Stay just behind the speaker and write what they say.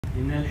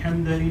إن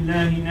الحمد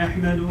لله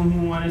نحمده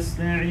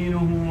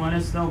ونستعينه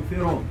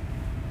ونستغفره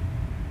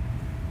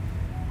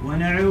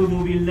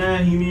ونعوذ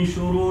بالله من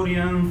شرور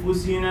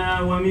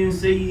أنفسنا ومن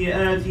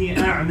سيئات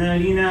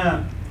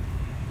أعمالنا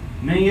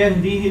من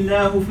يهده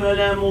الله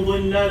فلا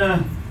مضل له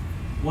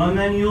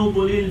ومن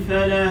يضلل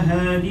فلا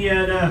هادي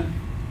له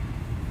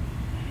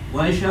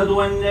وأشهد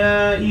أن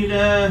لا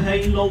إله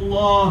إلا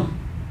الله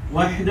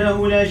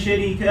وحده لا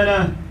شريك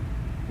له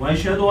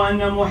وأشهد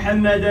أن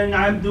محمدا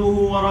عبده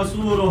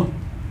ورسوله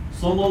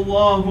صلى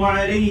الله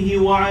عليه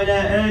وعلى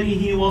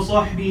آله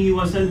وصحبه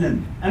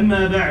وسلم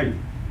أما بعد.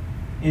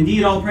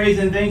 Indeed, all praise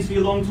and thanks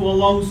belong to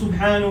Allah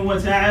subhanahu wa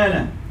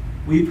ta'ala.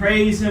 We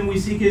praise Him, we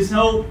seek His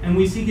help, and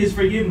we seek His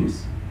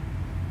forgiveness.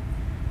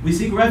 We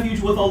seek refuge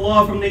with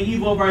Allah from the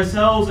evil of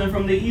ourselves and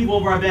from the evil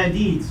of our bad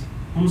deeds.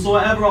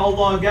 Whomsoever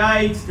Allah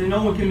guides, then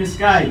no one can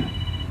misguide.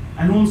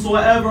 And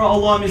whomsoever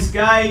Allah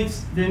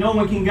misguides, then no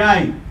one can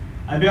guide.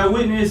 I bear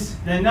witness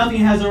that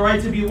nothing has a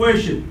right to be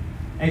worshipped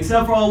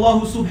except for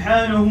Allah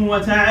subhanahu wa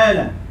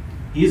ta'ala.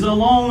 He is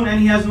alone and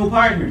He has no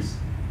partners.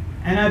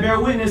 And I bear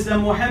witness that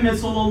Muhammad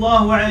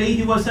sallallahu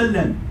alayhi wa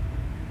sallam,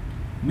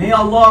 may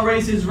Allah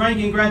raise his rank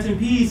and grant him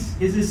peace,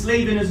 is his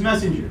slave and his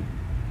messenger.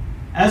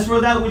 As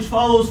for that which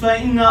follows,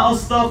 فَإِنَّ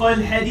أَصْدَقَ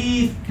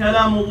الْحَدِيثِ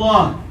كَلَامُ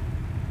اللَّهِ.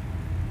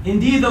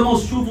 Indeed, the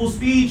most truthful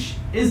speech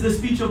is the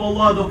speech of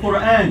Allah, the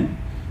Quran.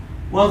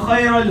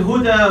 وَخَيْرَ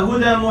الْهُدَى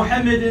هُدَى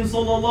مُحَمَّدٍ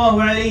صَلَّى اللَّهُ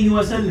عَلَيْهِ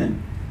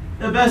وَسَلَّمَ.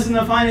 The best and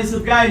the finest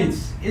of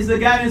guidance is the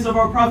guidance of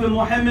our Prophet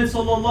Muhammad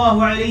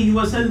sallallahu alayhi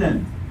wa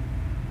sallam.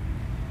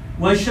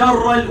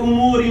 وَشَرَّ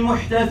الْأُمُورِ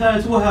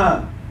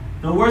مُحْدَثَاتُهَا.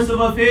 The worst of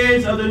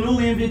affairs are the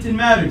newly invented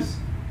matters.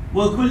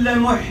 وَكُلَّ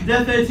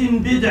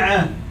مُحْدَثَةٍ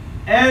بِدْعَةٍ.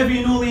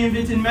 Every newly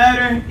invented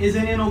matter is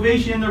an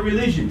innovation in the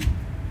religion.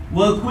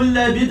 وَكُلَّ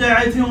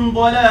بِدْعَةٍ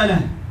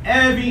ضَلَالَةٍ.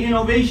 Every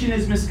innovation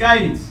is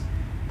misguidance.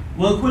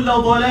 وَكُلَّ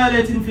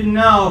ضَلَالَةٍ فِي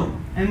النَّارِ.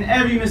 And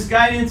every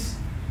misguidance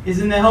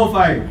is in the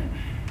hellfire.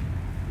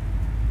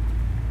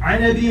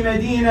 عن أبي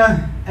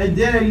مدينة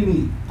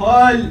الدارمي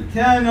قال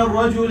كان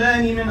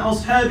الرجلان من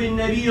أصحاب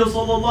النبي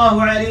صلى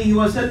الله عليه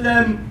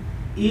وسلم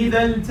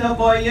إذا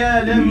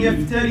التقيا لم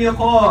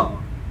يفترقا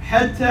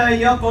حتى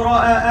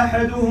يقرأ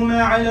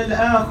أحدهما على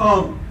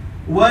الآخر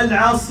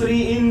والعصر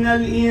إن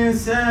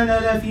الإنسان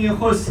لفي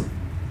خسر.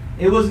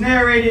 It was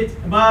narrated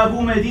by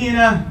Abu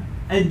Medina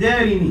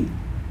al-Darimi.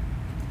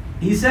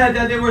 He said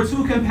that there were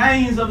two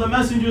companions of the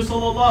Messenger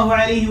sallallahu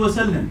alayhi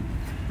wasallam,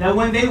 that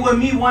when they would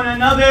meet one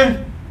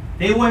another,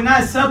 they would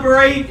not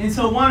separate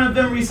until one of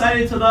them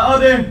recited to the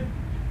other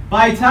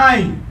by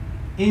time,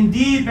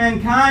 indeed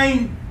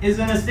mankind is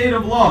in a state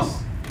of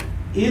loss.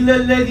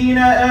 إِلَّا الَّذِينَ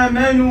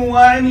آمَنُوا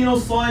وَعَمِلُوا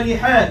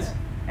الصَّالِحَاتِ.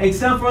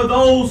 Except for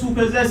those who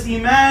possess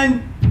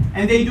Iman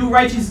and they do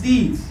righteous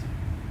deeds.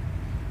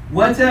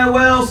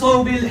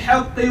 وَتَوَاصَوْا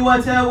بِالْحَقِّ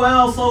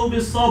وَتَوَاصَوْا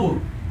بِالصَّبْرِ.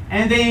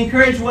 And they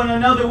encourage one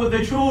another with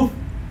the truth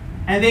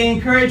and they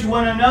encourage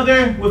one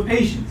another with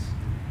patience.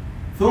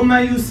 ثُمَّ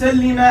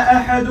يُسَلِّمَ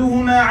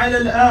أَحَدُهُمَا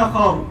عَلَى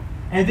الْآخَرِ.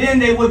 And then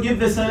they would give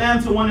the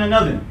salam to one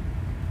another.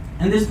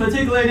 And this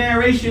particular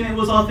narration, it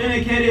was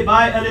authenticated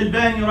by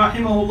Al-Albani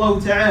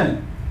rahimahullah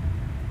ta'ala.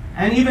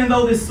 And even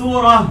though this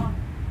surah,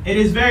 it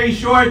is very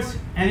short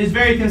and is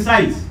very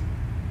concise.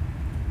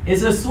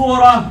 It's a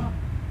surah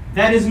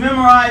that is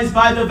memorized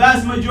by the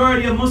vast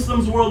majority of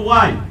Muslims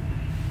worldwide.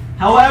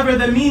 However,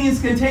 the meanings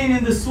contained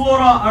in the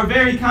surah are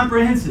very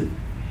comprehensive.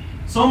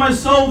 So much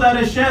so that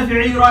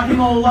Al-Shafi'i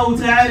rahimahullah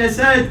ta'ala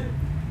said,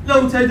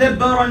 لَوْ تَدَبَّرَ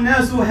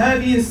النَّاسُ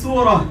هَذِهِ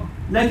السُّورَةِ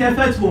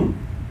لَكَفَتْهُمْ.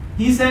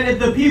 He said if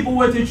the people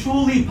were to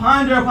truly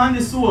ponder upon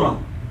this surah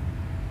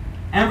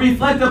and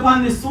reflect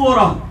upon this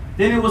surah,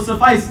 then it would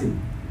suffice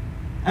them.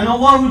 And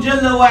Allah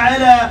Jalla wa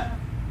Ala,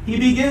 He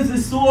begins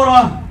this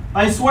surah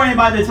by swearing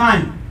by the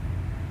time.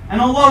 And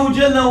Allah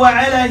Jalla wa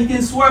Ala, He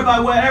can swear by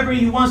whatever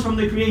He wants from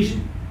the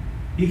creation,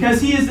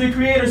 because He is the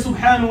Creator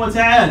subhanahu wa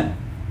ta'ala.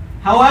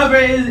 However,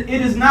 it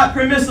is not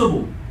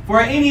permissible for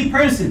any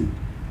person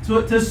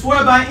to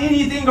swear by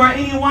anything or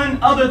anyone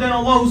other than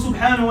Allah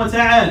subhanahu wa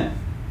ta'ala.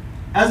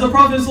 As the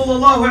Prophet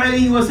sallallahu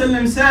alayhi wa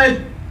sallam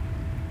said,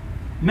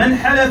 مَنْ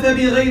حَلَفَ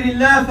بِغَيْرِ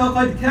اللَّهِ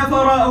فَقَدْ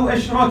كَفَرَ أَوْ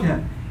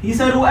أَشْرَكَ. He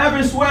said,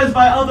 whoever swears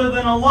by other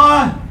than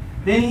Allah,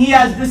 then he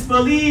has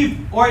disbelieved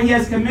or he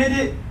has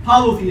committed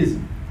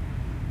polytheism.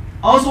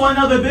 Also,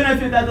 another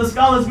benefit that the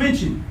scholars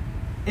mention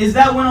is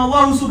that when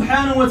Allah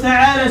subhanahu wa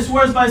ta'ala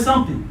swears by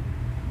something,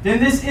 then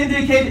this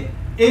indicates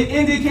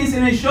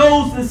and it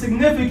shows the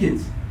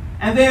significance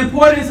and the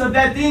importance of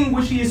that thing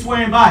which He is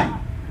swearing by.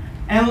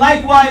 And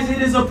likewise, it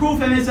is a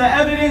proof and it's an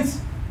evidence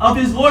of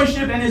His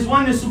Lordship and His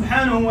oneness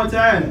subhanahu wa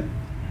ta'ala.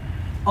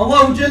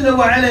 Allah Jalla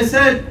wa Ala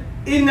said,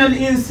 إِنَّ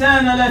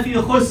الْإِنسَانَ لَفِي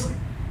خُسْرٍ.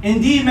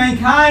 Indeed,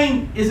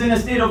 mankind is in a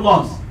state of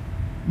loss.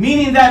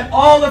 Meaning that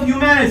all of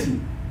humanity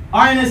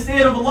are in a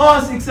state of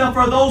loss except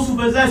for those who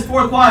possess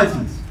four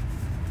qualities.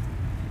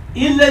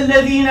 إِلَّا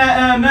الَّذِينَ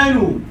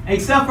آمَنُوا.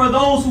 Except for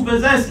those who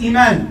possess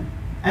Iman.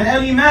 And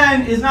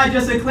al-Iman is not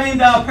just a claim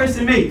that a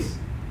person makes.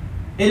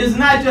 It is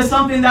not just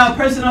something that a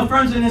person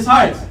affirms in his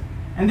heart.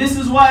 And this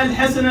is why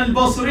Al-Hasan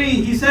al-Basri,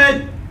 he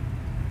said,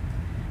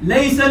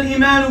 لَيْسَ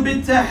الْإِيمَانُ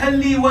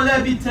بِالتَّحَلِّي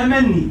وَلَا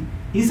بِالتَّمَنِّي.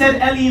 He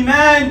said,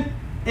 Al-Iman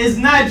is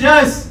not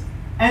just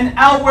an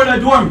outward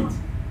adornment,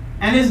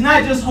 and is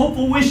not just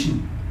hopeful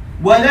wishing.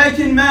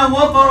 وَلَكِنْ مَا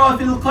وَقَرَ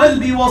فِي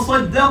الْقَلْبِ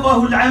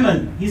وَصَدَّقَهُ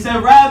الْعَمَلِ. He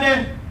said,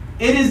 rather,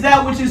 it is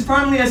that which is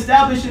firmly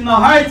established in the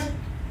heart,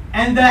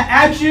 and the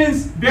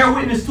actions bear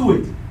witness to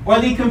it, or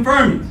they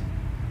confirm it.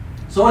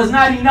 So it's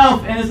not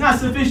enough, and it's not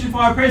sufficient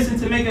for a person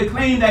to make a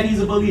claim that he's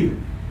a believer,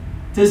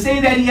 to say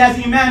that he has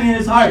Iman in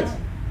his heart,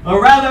 but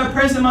rather a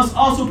person must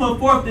also put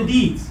forth the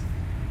deeds.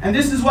 And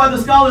this is why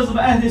the scholars of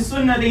Ahl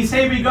Sunnah, they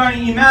say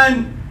regarding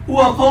Iman,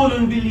 huwa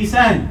qawlun bil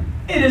lisan.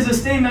 It is a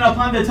statement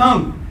upon the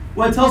tongue.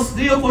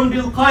 وَتَصْدِيقٌ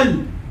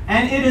بِالْقَلْبِ.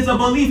 And it is a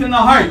belief in the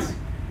heart.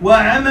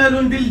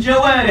 وَعَمَلٌ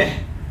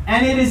بِالْجَوَارِحِ.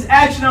 And it is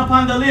action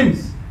upon the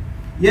limbs.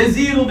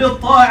 يَزِيرُ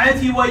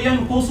بِالطَّاعَةِ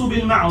وَيَنْقُصُ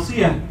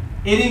بِالْمَعْصِيَةِ.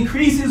 It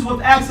increases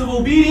with acts of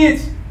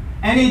obedience,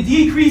 and it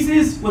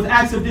decreases with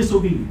acts of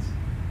disobedience.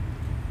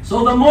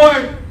 So the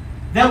more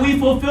that we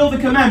fulfill the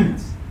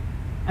commandments,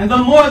 and the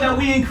more that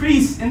we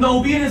increase in the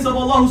obedience of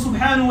Allah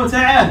subhanahu wa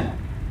ta'ala,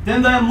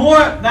 then the more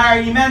that our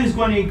Iman is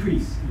going to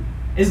increase.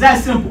 It's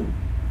that simple.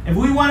 If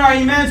we want our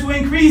Iman to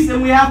increase,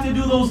 then we have to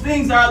do those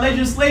things that are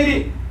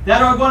legislated,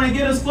 that are going to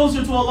get us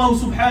closer to Allah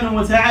subhanahu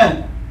wa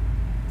ta'ala.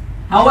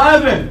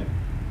 However,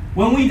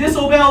 when we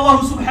disobey Allah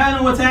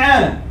subhanahu wa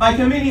ta'ala by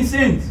committing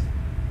sins,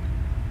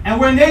 and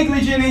we're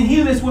negligent and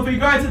heedless with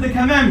regard to the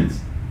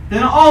commandments,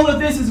 then all of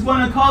this is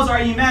going to cause our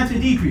Iman to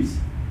decrease,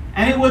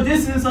 and it will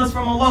distance us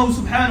from Allah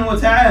subhanahu wa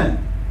ta'ala.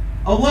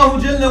 Allah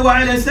Jalla wa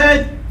Ala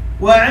said,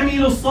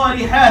 وَعَمِلُوا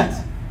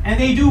الصَّالِحَاتِ. And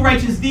they do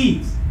righteous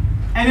deeds.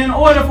 And in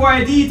order for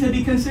a deed to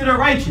be considered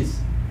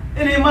righteous,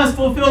 then it must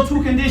fulfill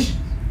two conditions.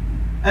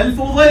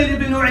 Al-Fudayl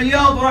ibn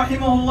Iyad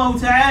rahimahullah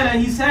ta'ala,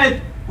 he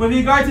said with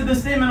regard to the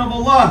statement of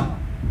Allah,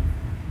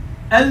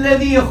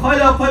 الَّذِي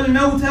خَلَقَ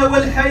الْمَوْتَ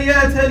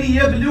وَالْحَيَاةَ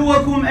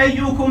لِيَبْلُوَكُمْ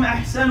أَيُّكُمْ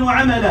أَحْسَنُ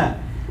عَمَلًا.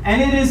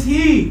 And it is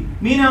He,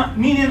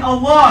 meaning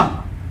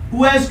Allah,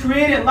 who has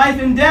created life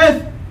and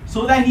death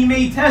so that He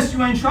may test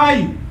you and try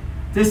you,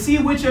 to see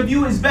which of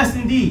you is best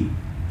indeed.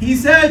 He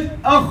said,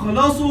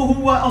 أَخْلَصُهُ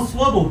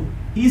وَأَصْوَبُهُ.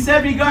 He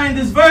said regarding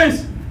this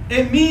verse,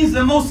 it means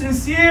the most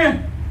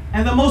sincere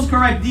and the most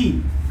correct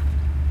deed.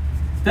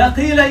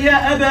 فَقِيلَ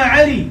يَا أَبَا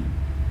عَلِي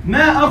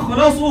مَا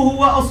أَخْلَصُهُ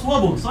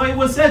وَأَصْوَبُهُ. So it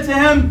was said to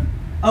him,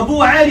 Abu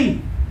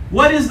Ali,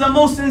 what is the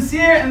most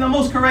sincere and the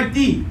most correct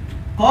deed?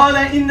 قال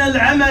إن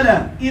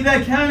العمل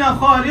إذا كان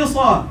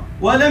خالصا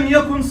ولم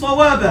يكن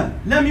صوابا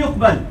لم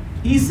يقبل.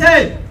 He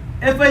said,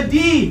 if a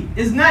deed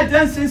is not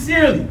done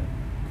sincerely,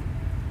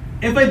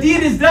 if a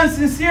deed is done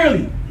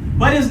sincerely,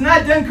 but is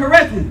not done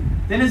correctly,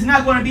 then it's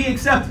not going to be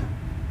accepted.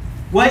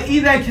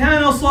 وَإِذَا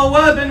كَانَ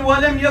صَوَابًا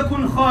وَلَمْ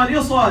يَكُنْ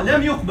خَالِصًا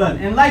لَمْ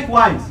يُقْبَلْ. And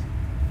likewise,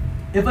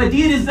 if a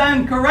deed is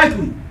done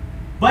correctly,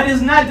 but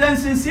is not done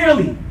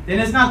sincerely, then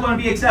it's not going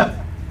to be accepted.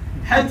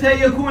 حَتَّى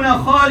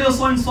يَكُونَ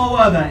خَالِصًا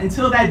صَوَابًا.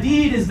 Until that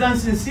deed is done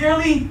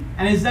sincerely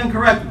and is done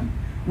correctly.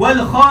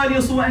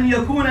 وَالْخَالِصُ أَنْ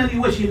يَكُونَ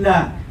لِوَجْهِ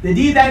اللَّهِ. The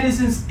deed that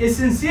is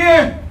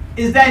sincere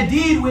is that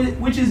deed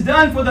which is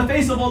done for the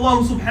face of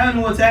Allah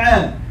subhanahu wa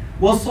ta'ala.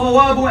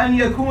 وَالصَّوَابُ أَنْ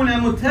يَكُونَ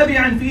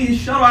مُتَّبِعًا فِيهِ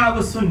الشَّرْعَ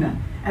وَالسُّنَّةِ.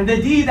 And the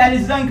deed that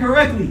is done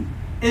correctly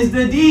is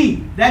the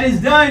deed that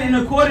is done in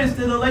accordance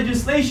to the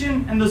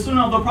legislation and the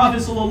sunnah of the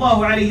Prophet sallallahu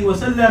alayhi wa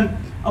sallam.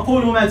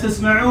 أقول ما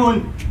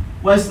تسمعون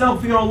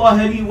وأستغفر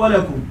الله لي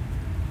ولكم.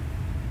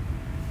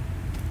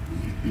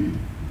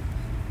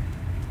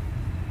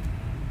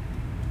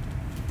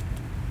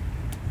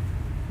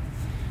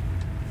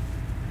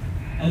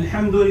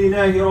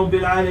 Alhamdulillahi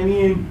Rabbil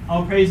Alameen.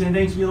 All praise and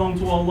thanks belong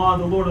to Allah,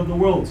 the Lord of the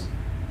worlds.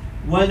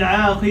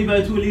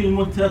 وَالْعَاقِبَةُ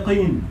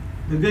لِلْمُتَّقِينَ.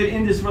 The good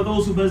end is for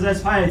those who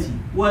possess piety.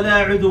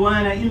 وَلَا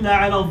عُدْوَانَ إِلَّا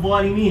عَلَى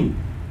الظَّالِمِينَ.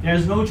 There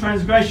is no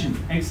transgression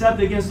except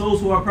against those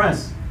who are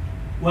oppressed.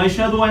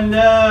 وَأَشْهَدُ أَنْ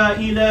لَا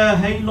إِلَهَ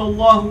إِلَّا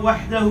اللَّهُ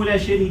وَحْدَهُ لَا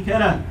شَرِيكَ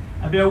لَهُ.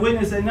 I bear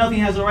witness that nothing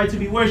has a right to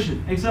be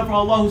worshipped except for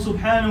Allah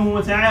subhanahu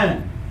wa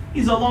ta'ala.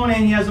 He's alone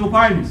and He has no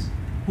partners.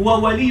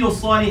 هُوَ وَلِيُّ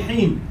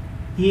الصَّالِحِينَ.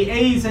 He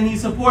aids and He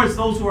supports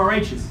those who are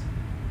righteous.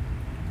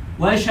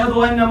 وَأَشْهَدُ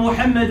أَنَّ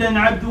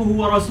مُحَمَّدًا عَبْدُهُ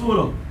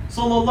وَرَسُولُهُ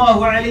صلى الله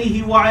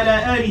عليه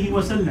وعلى آله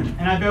وسلم.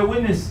 And I bear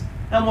witness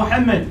that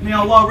Muhammad, may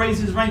Allah raise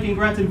his rank and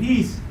grant him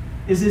peace,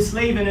 is his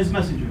slave and his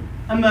messenger.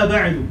 أما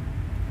بعد.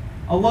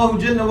 Allah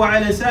Jalla wa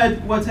Ala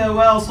said,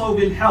 وَتَوَاصَوْا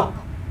بِالْحَقِّ.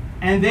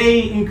 And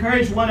they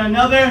encourage one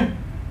another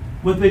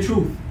with the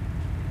truth.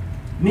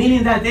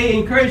 Meaning that they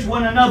encourage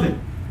one another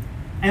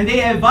and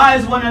they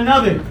advise one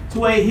another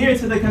to adhere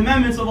to the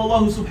commandments of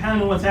Allah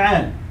subhanahu wa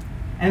ta'ala.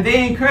 And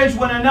they encourage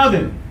one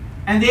another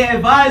and they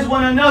advise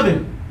one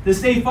another to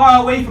stay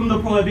far away from the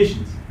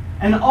prohibitions.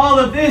 And all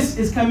of this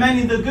is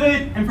commanding the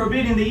good and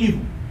forbidding the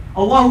evil.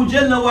 Allah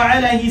Jalla wa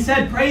Ala, He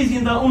said,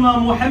 praising the Ummah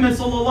Muhammad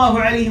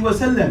sallallahu alayhi wa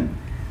sallam,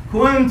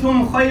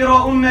 كُنْتُمْ خَيْرَ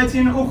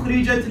أُمَّةٍ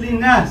أُخْرِجَتْ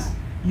لِلنَّاسِ.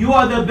 You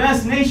are the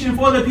best nation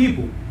for the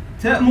people.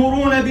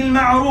 تَأْمُرُونَ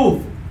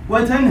بِالْمَعْرُوفِ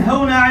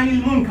وَتَنْهَوْنَ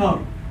عَنِ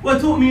الْمُنْكَرِ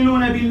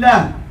وَتُؤْمِنُونَ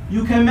بِاللَّهِ.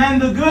 You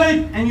command the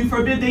good and you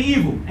forbid the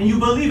evil, and you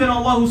believe in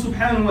Allah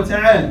subhanahu wa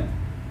ta'ala.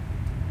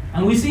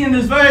 And we see in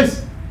this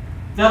verse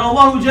that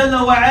Allah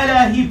Jalla wa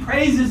Ala, He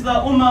praises the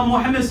Ummah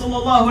Muhammad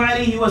sallallahu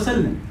alayhi wa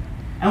sallam.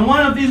 And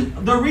one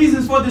of the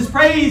reasons for this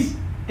praise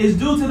is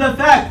due to the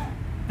fact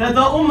that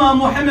the Ummah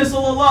Muhammad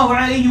sallallahu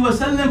alayhi wa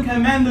sallam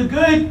command the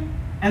good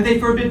and they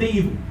forbid the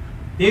evil.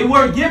 They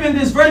were given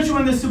this virtue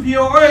and this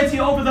superiority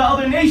over the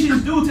other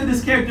nations due to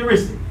this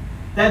characteristic,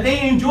 that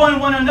they enjoin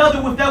one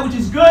another with that which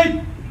is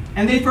good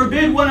and they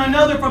forbid one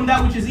another from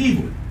that which is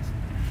evil.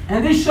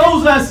 And this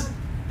shows us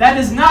that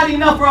it's not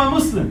enough for a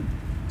Muslim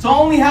to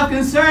only have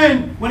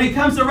concern when it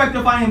comes to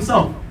rectifying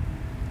himself.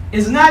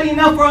 It's not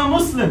enough for a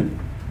Muslim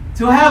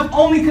to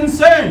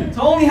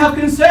only have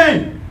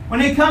concern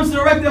when it comes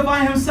to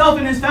rectifying himself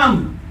and his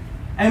family.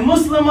 A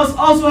Muslim must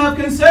also have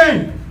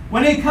concern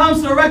when it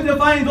comes to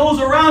rectifying those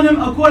around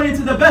him according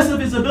to the best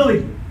of his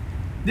ability.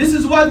 This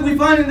is what we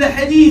find in the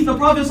hadith. The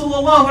Prophet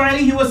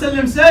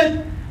ﷺ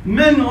said,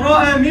 "Man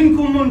ra'a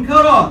minkum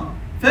munkara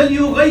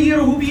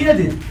falyughayyirhu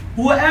biyadihi."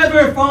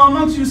 Whoever from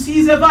amongst you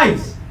sees a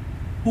vice,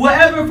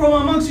 whoever from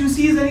amongst you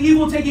sees an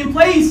evil taking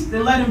place,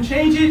 then let him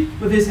change it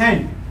with his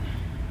hand.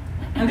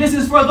 And this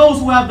is for those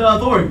who have the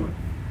authority.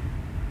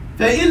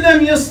 فَإِن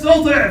لَمْ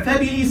يَسْتَطِعْ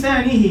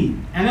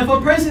فَبِلِسَانِهِ. And if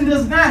a person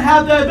does not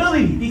have the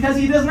ability, because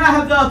he does not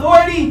have the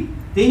authority,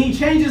 then he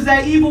changes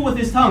that evil with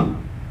his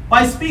tongue,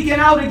 by speaking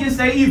out against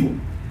that evil.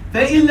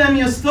 فَإِن لَمْ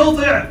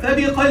يَسْتَطِعْ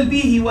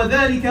فَبِقَلْبِهِ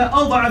وَذَلِكَ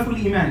أَضْعَفُ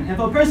الْإِيمَانِ. If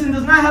a person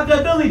does not have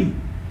the ability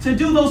to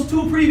do those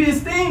two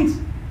previous things,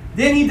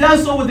 then he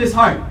does so with his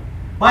heart,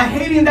 by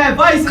hating that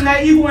vice and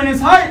that evil in his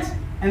heart,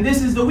 and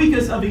this is the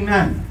weakest of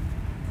Iman.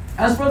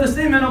 As for the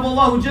statement of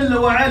Allah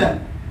Jalla wa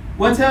Ala,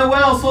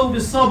 وَتَوَاصَوْا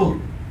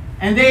بِالصَّبْرِ,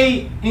 and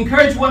they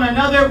encourage one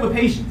another with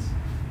patience.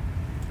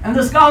 And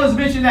the scholars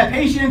mention that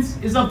patience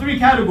is of three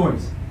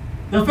categories.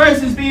 The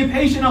first is being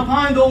patient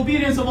upon the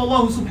obedience of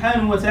Allah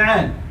subhanahu wa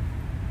ta'ala,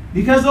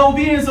 because the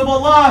obedience of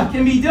Allah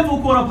can be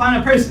difficult upon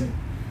a person.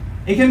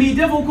 It can be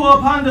difficult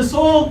upon the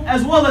soul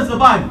as well as the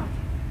body.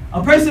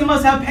 A person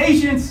must have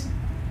patience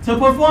to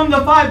perform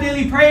the 5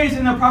 daily prayers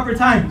in the proper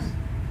times.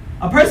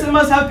 A person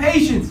must have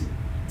patience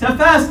to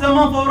fast the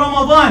month of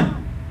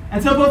Ramadan,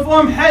 and to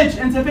perform Hajj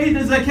and to pay the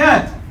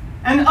zakat,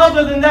 and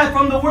other than that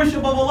from the worship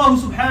of Allah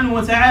subhanahu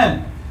wa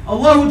ta'ala.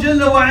 Allah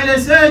Jalla wa Ala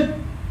said,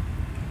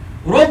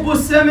 رَبُّ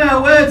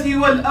السَّمَاوَاتِ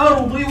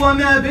وَالْأَرْضِ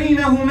وَمَا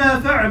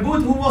بَيْنَهُمَا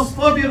فَاعْبُدْهُ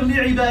وَاصْطَبِرْ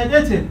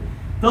لِعِبَادَتِهِ.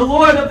 The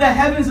Lord of the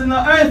heavens and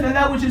the earth and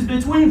that which is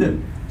between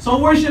them. So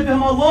worship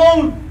Him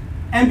alone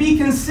and be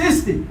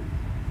consistent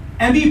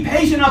and be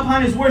patient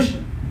upon His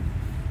worship.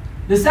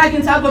 The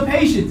second type of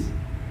patience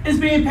is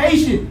being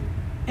patient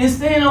and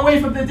staying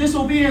away from the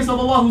disobedience of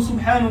Allah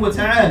subhanahu wa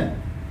ta'ala.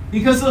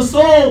 Because the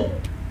soul,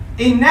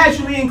 it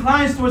naturally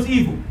inclines towards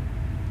evil,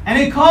 and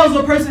it calls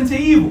a person to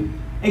evil,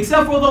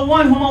 except for the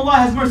one whom Allah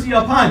has mercy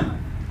upon.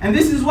 And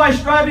this is why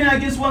striving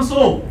against one's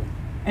soul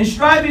and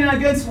striving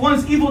against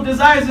one's evil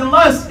desires and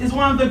lusts is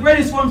one of the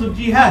greatest forms of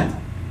jihad.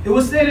 It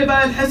was stated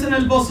by Al-Hasan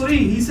al-Basri.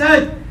 He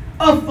said,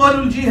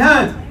 أفضل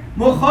الجهاد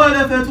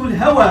مخالفة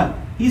الهوى.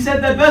 He said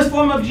the best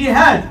form of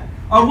jihad,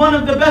 or one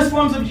of the best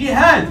forms of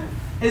jihad,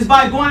 is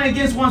by going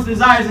against one's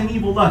desires and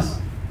evil lusts.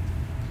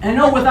 And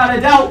know without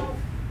a doubt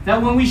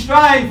that when we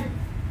strive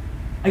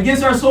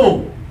against our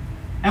soul,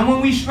 and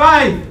when we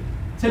strive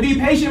to be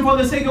patient for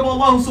the sake of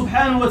Allah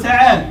subhanahu wa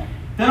ta'ala,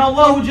 then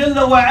Allah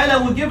Jalla wa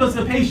Ala will give us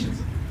the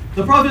patience.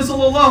 The Prophet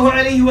sallallahu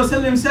alayhi wa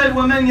sallam said,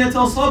 وَمَنْ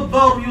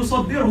يَتَصَبَّرْ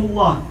يُصَبِّرْهُ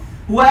اللَّهِ.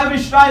 Whoever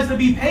strives to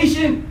be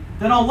patient,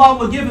 then Allah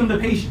will give him the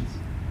patience.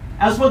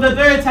 As for the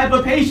third type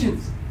of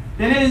patience,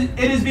 then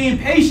it is being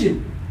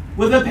patient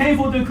with the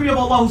painful decree of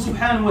Allah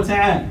subhanahu wa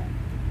ta'ala.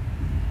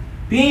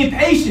 Being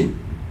patient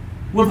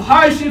with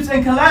hardships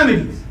and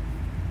calamities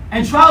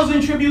and trials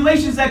and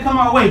tribulations that come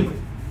our way.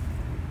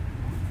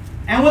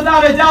 And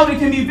without a doubt, it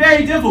can be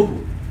very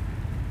difficult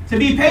to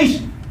be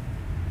patient,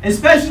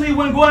 especially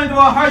when going through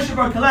a hardship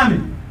or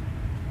calamity.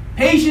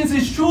 Patience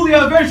is truly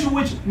a virtue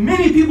which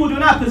many people do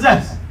not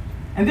possess.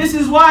 And this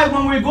is why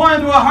when we're going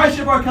through a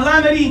hardship or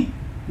calamity,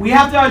 we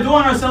have to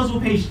adorn ourselves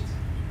with patience.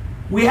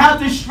 We have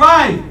to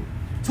strive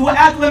to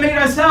acclimate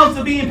ourselves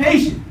to being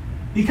patient.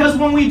 Because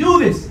when we do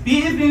this,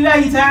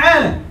 bi'idhnillahi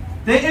ta'ala,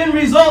 the end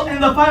result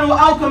and the final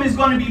outcome is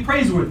going to be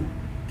praiseworthy.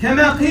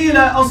 كما قيل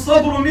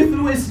الصبر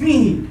مثل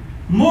اسمه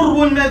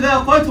مر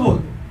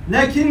مذاقته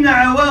لكن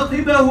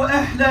عواقبه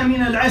أحلى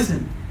من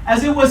العسل.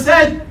 As it was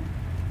said,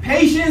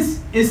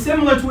 patience is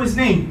similar to its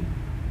name.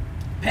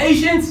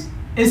 Patience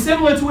is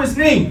similar to its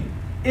name.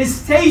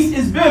 Its taste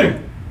is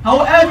bitter.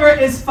 However,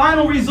 its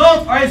final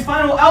result or its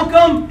final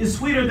outcome is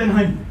sweeter than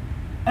honey.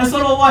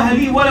 أسأل الله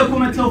لي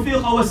ولكم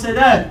التوفيق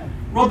والسداد.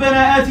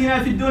 ربنا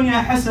آتنا في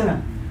الدنيا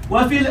حسنة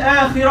وفي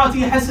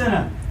الآخرة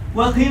حسنة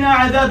وقنا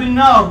عذاب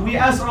النار. We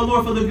ask our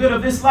Lord for the good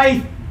of this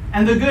life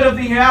and the good of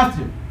the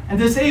hereafter, and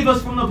to save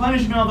us from the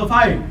punishment of the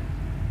fire.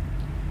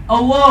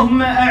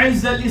 اللهم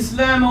أعز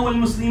الإسلام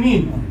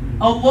والمسلمين.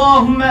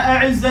 اللهم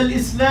أعز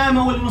الإسلام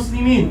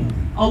والمسلمين.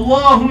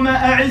 اللهم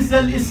أعز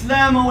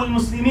الإسلام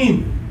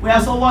والمسلمين. We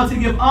ask Allah to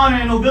give honor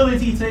and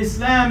nobility to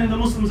Islam and the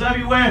Muslims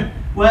everywhere.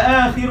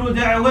 وآخر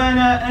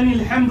دعوانا أن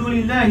الحمد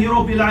لله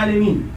رب العالمين.